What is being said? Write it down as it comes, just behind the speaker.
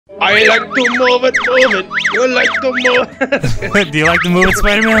I like to move it, move it. You like to move it. Do you like to move it,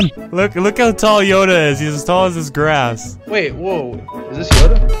 Spider-Man? Look how tall Yoda is. He's as tall as this grass. Wait, whoa. Is this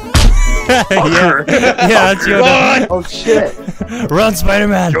Yoda? Yeah, that's Yoda. Run! Oh shit! Run,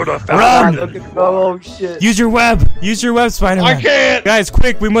 Spider-Man! Run! Oh shit! Use your web! Use your web, Spider-Man! I can't! Guys,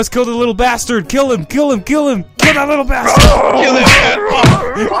 quick! We must kill the little bastard! Kill him! Kill him! Kill him! Kill that little bastard! Kill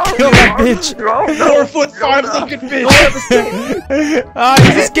that Kill that bitch! 4'5" looking bitch!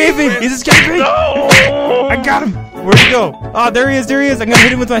 He's escaping! He's escaping! No! I got him! Where'd he go? Oh, there he is! There he is! I'm gonna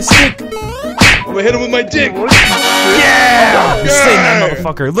hit him with my stick! I'm gonna hit him with my dick! Yeah! Save that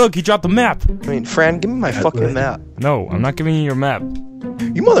motherfucker! Look, he dropped the map! I mean, Fran, give me my fucking map. No, I'm not giving you your map.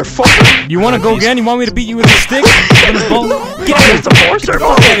 You motherfucker! You wanna go again? You want me to beat you with a stick? Get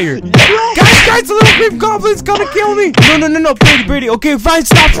out of here! Guys, the little green goblin's gonna kill me! No, Brady, okay, fine,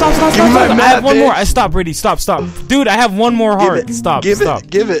 stop. I have one more. Stop, Brady, stop. Dude, I have one more heart. Stop. Give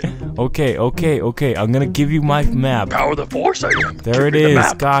it. Okay, I'm gonna give you my map. Power the force, I am. There it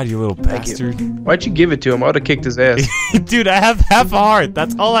is. God, you little bastard. Why'd you give it to him? I would've kicked his ass. Dude, I have half a heart.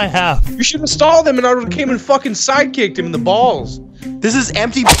 That's all I have. You should've stalled him and I would've came and fucking sidekicked him in the balls. This is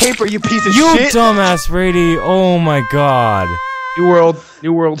empty paper, you piece of You shit. dumbass, Brady. Oh my god. New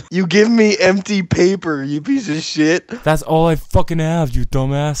world. You give me empty paper, you piece of shit. That's all I fucking have, you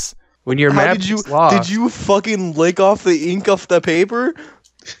dumbass. When your How map did you is lost. did you fucking lick off the ink off the paper?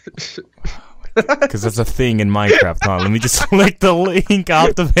 Because that's a thing in Minecraft, huh? Let me just lick the ink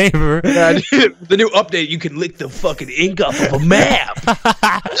off the paper. The new update, you can lick the fucking ink off of a map.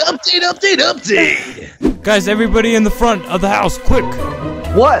 Update. Guys, everybody in the front of the house, quick!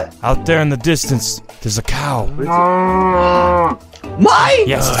 What? Out there in the distance, there's a cow. Mine?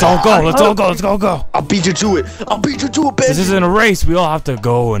 Yes, let's all go. Let's all go. I'll beat you to it, bitch. This isn't a race. We all have to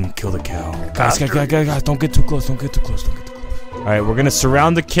go and kill the cow. Guys, don't get too close. All right, we're gonna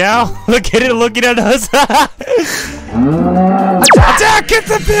surround the cow. Look at it looking at us. Attack! Get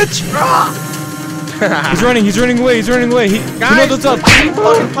the bitch! He's running away. He knows what's up.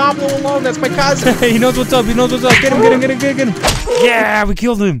 Fucking Pablo alone, that's my cousin. He knows what's up. Get him. Yeah, we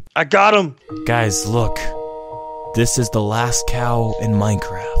killed him. I got him. Guys, look. This is the last cow in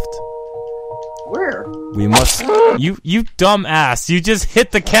Minecraft. Where? We must. You dumb ass. You just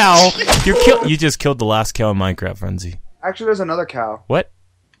hit the cow. You just killed the last cow in Minecraft, Frenzy. Actually, there's another cow. What?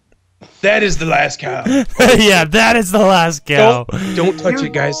 That is the last cow. Yeah, that is the last cow. Don't touch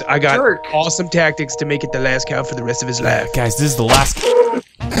it, guys. I got jerk. awesome tactics to make it the last cow for the rest of his life. Guys, this is the last.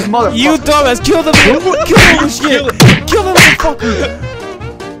 Motherfucker. You dumbass! Kill the shit! Kill the motherfucker!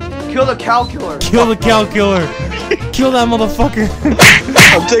 Kill the cow killer. Kill the cow killer! Kill that motherfucker!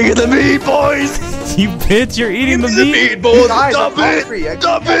 I'm taking the meat, boys. You bitch! You're eating the meat. boys. Guys, Dump I'm hungry. I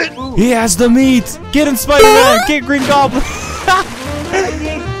Dump can't it. move. He has the meat. Get him, Spider-Man! Get Green Goblin! I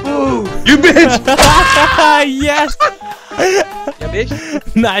need food. You bitch. Yes! Yeah,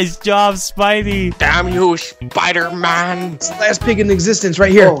 bitch. Nice job, Spidey. Damn you, Spider-Man. It's the last pig in existence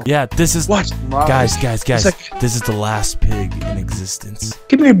right here. Oh. Yeah, this is. What? Guys. like- This is the last pig in existence.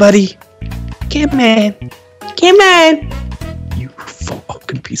 Come here, buddy. Come on. You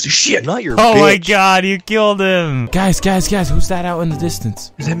fucking piece of shit. Not your Oh bitch. my god, you killed him! Guys, who's that out in the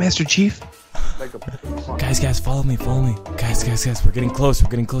distance? Is that Master Chief? Guys, follow me. Guys, we're getting close to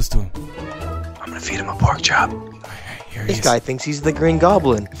him. I'm gonna feed him a pork chop. Alright, here he This is. guy thinks he's the Green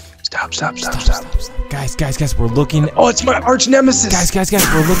Goblin. Stop. Guys, we're looking. Oh, it's my arch nemesis. Guys,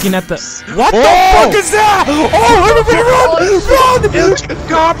 we're looking at the. What the fuck is that? Oh, everybody run!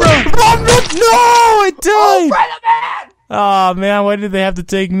 Cobra. Run! No, it died! Oh man, why did they have to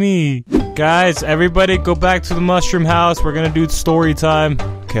take me? Guys, everybody go back to the mushroom house. We're gonna do story time.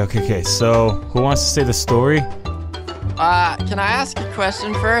 Okay. So, who wants to say the story? Can I ask a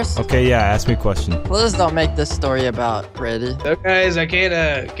question first? Okay, yeah, ask me a question. Please don't make this story about Brady. So guys, I can't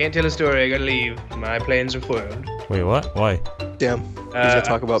tell a story. I gotta leave. My plans are foiled. Wait, what? Why? Damn. He's gonna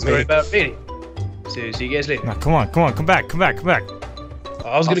talk about story me. about Brady. So see you guys later. Nah, come on, come back.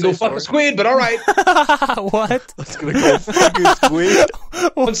 I was gonna go fuck a squid, but all right. What? Let's gonna go fucking Squid.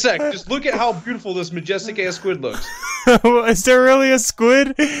 1 sec. Just look at how beautiful this majestic ass squid looks. Is there really a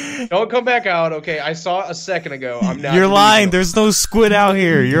squid? Don't come back out. Okay, I saw it a second ago. I'm not. You're lying. There's no squid out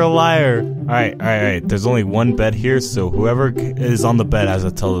here. You're a liar. All right. There's only one bed here, so whoever is on the bed has to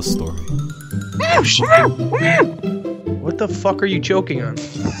tell the story. What the fuck are you choking on?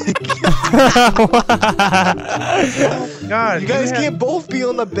 God, You guys can't both be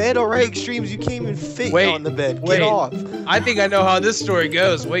on the bed, alright? Extremes, you can't even fit Wait, on the bed. wait. Get off. I think I know how this story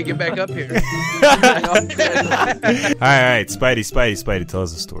goes. Wait, get back up here. All right, Spidey, tell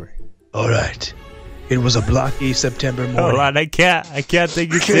us a story. All right. It was a blocky September morning. Hold on, I can't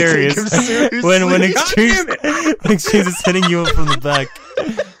take you serious. when Extremes is hitting you up from the back.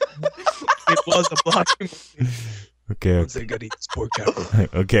 It was a blocky. Okay. Once I got eat pork chop.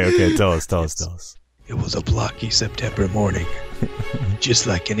 Okay. Tell us. It was a blocky September morning, just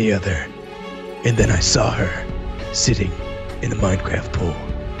like any other. And then I saw her sitting in the Minecraft pool.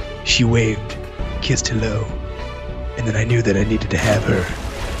 She waved, kissed hello, and then I knew that I needed to have her.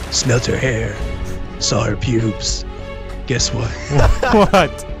 Smelt her hair, saw her pubes. Guess what?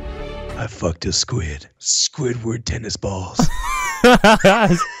 What? I fucked a squid. Squidward tennis balls.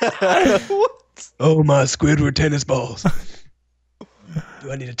 Oh, my Squidward tennis balls.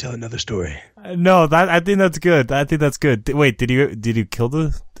 Do I need to tell another story? No, I think that's good. Wait, did you kill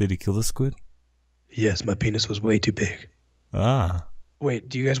the squid? Yes, my penis was way too big. Ah. Wait,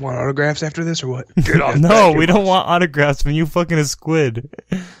 do you guys want autographs after this or what? No, we don't want autographs from you fucking a squid.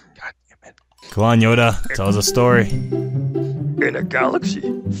 God damn it. Come on, Yoda. Tell us a story. In a galaxy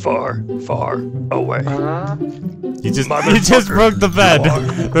far, far away. You just broke the bed.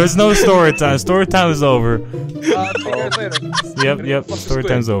 There's no story time. Story time is over. See you guys later. Yep. Story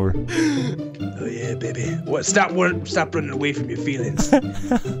time's over. Oh yeah, baby. What? Stop running away from your feelings.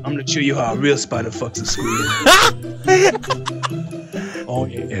 I'm gonna show you how a real spider fucks a squid. Oh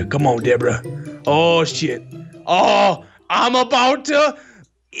yeah. Come on, Deborah. Oh shit. Oh, I'm about to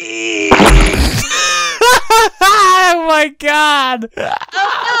eat. Oh my god! Oh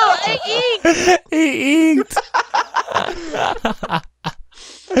no, I inked! He inked!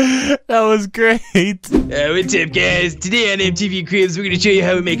 That was great. What's up, guys? Today on MTV Cribs, we're gonna show you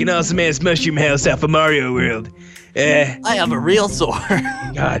how we make an awesome-ass mushroom house off of Mario World. I have a real sword.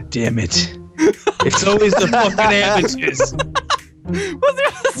 God damn it. It's always the fucking amateurs. Was there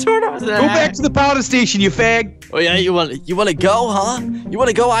a sword? Or was it Go back to the powder station, you fag. Oh yeah, you wanna go, huh? You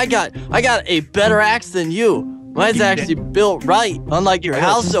wanna go? I got a better axe than you. Mine's actually built right, unlike your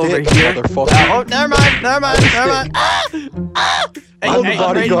house over here. Oh, never mind. Hey, I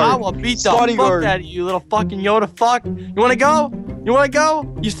will beat the fuck out of you, little fucking Yoda fuck. You wanna go?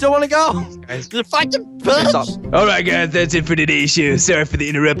 You still wanna go? You fucking bitch! Alright guys, that's it for today's show. Sorry for the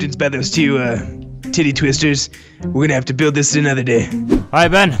interruptions by those two titty twisters. We're gonna have to build this another day.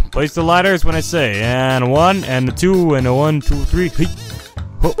 Alright, Ben, place the ladders when I say. And a 1, and a 2, and a 1, 2, 3. Hey.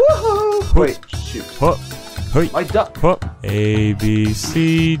 Woohoo! Wait, shoot. Hey. My duck. A, B,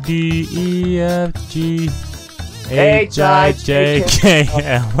 C, D, E, F, G, H, I, J, K,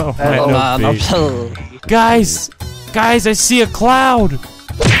 L, M, N, O, P. Guys, I see a cloud.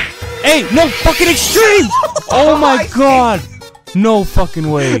 Hey, no fucking extreme! Oh my god! No fucking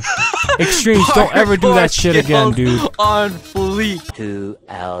way. Extremes, don't ever do that shit again, dude. On fleek. 2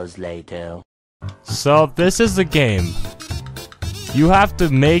 hours later. So, this is the game. You have to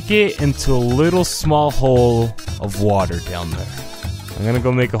make it into a little small hole of water down there. I'm gonna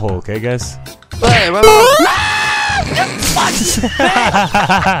go make a hole, okay, guys? Wait.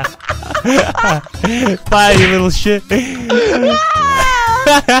 Bye, you little shit.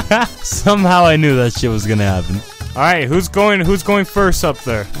 Somehow I knew that shit was gonna happen. Alright, who's going first up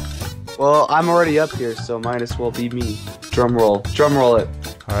there? Well, I'm already up here, so might as well be me. Drum roll it.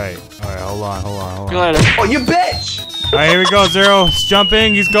 Alright, hold on. Oh, you bitch! Alright, here we go, Zero. He's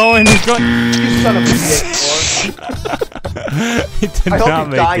jumping, he's going. You son of a bitch, He did I not hope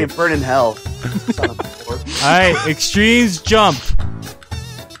you make die it. and burn in hell. Son of a whore. Alright, Extremes, jump.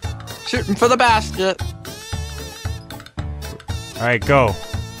 Shooting for the basket. Alright, go.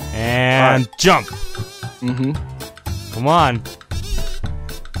 And jump. Come on.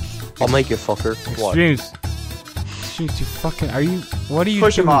 I'll make it, fucker. What? Extremes. Extremes, you fucking, what are you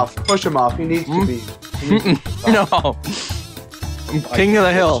Push doing? him off. He needs to be. No. I'm king of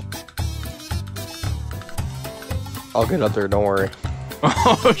the hill. I'll get up there, don't worry.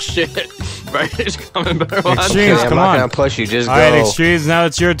 Oh shit. Bray's coming, better watch Extremes, out. come I'm not on. gonna push you, just Alright, go. Extremes, now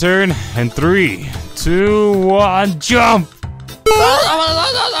it's your turn. And 3, 2, 1, jump!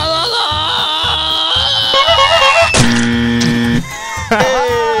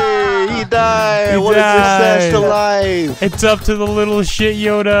 Hey, he died! He What died. a success to life! It's up to the little shit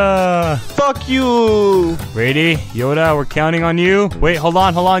Yoda. Fuck you! Ready? Yoda, we're counting on you. Wait, hold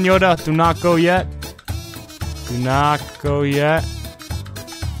on, Yoda. Do not go yet.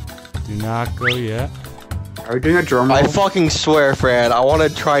 Are we doing a drum roll? I fucking swear, Fran, I want to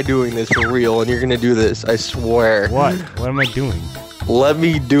try doing this for real, and you're gonna do this. I swear. What? What am I doing? Let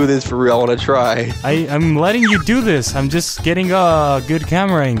me do this for real. I want to try. I'm letting you do this. I'm just getting a good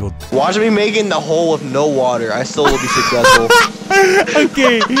camera angle. Watch me making the hole with no water. I still will be successful.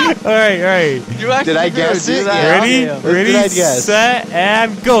 Okay. All right. Did I guess it? Yeah. Ready? What did I guess? Set,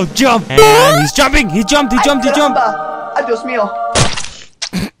 and go. Jump. And he's jumping. He jumped. Adios mío.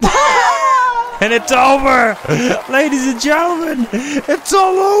 And it's over. Ladies and gentlemen, it's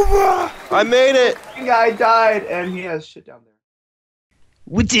all over. I made it. The guy died, and he has shit down there.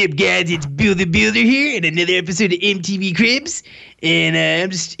 What's up, guys? It's Bill the Builder here in another episode of MTV Cribs, and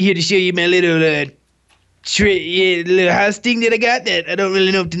I'm just here to show you my little little house thing that I got that I don't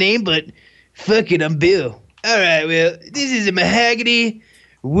really know what to name, but fuck it, I'm Bill. All right, well, this is a mahogany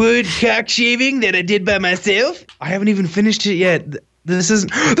wood cock shaving that I did by myself. I haven't even finished it yet. This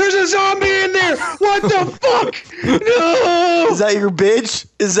isn't. There's a zombie in there. What the fuck? No. Is that your bitch?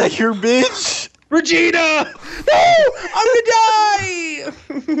 Is that your bitch? Regina! No! I'm gonna die!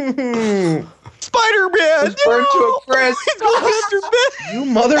 Spider-Man! It's burned to a crisp. It's going after me! You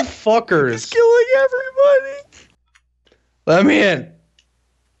motherfuckers! Killing everybody! Let me in.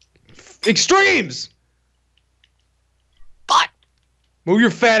 Extremes! Fuck! Move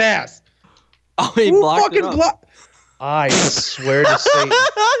your fat ass. Oh, he Who blocked it fucking up. block? I swear to Satan.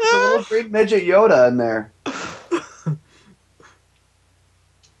 There's a little green midget Yoda in there.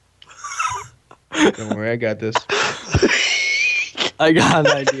 Don't worry, I got this. I got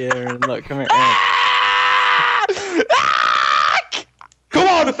an idea, Aaron. Look, come here, Aaron. Come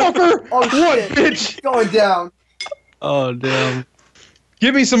on, fucker! Oh, What, shit. bitch? Going down. Oh, damn.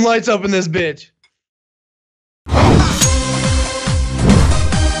 Give me some lights up in this bitch.